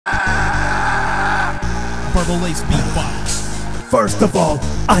Marble Ace beatbox. First of all,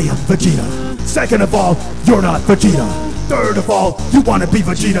 I am Vegeta. Second of all, you're not Vegeta. Third of all, you wanna be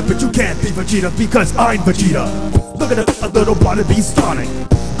Vegeta, but you can't be Vegeta because I'm Vegeta. Look at a little wannabe Sonic.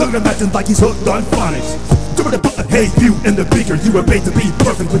 Look at him acting like he's hooked on phonics. Hey, you in the beaker, you were made to be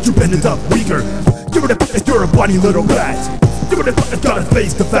perfect, but you bended up weaker. You're a whiny little rat. You're gotta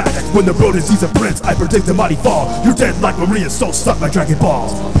face the fact. When the road is he's a prince, I predict the mighty fall. You're dead like Maria, so stuck like Dragon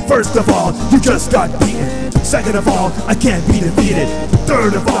Balls. First of all, you just got beaten. Second of all, I can't be defeated.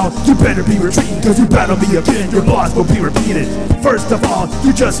 Third of all, you better be retreating, cause you battle me again, your loss will be repeated. First of all,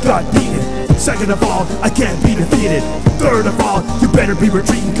 you just got beaten. Second of all, I can't be defeated. Third of all, you better be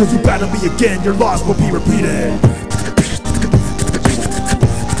retreating, cause you battle me again, your loss will be repeated.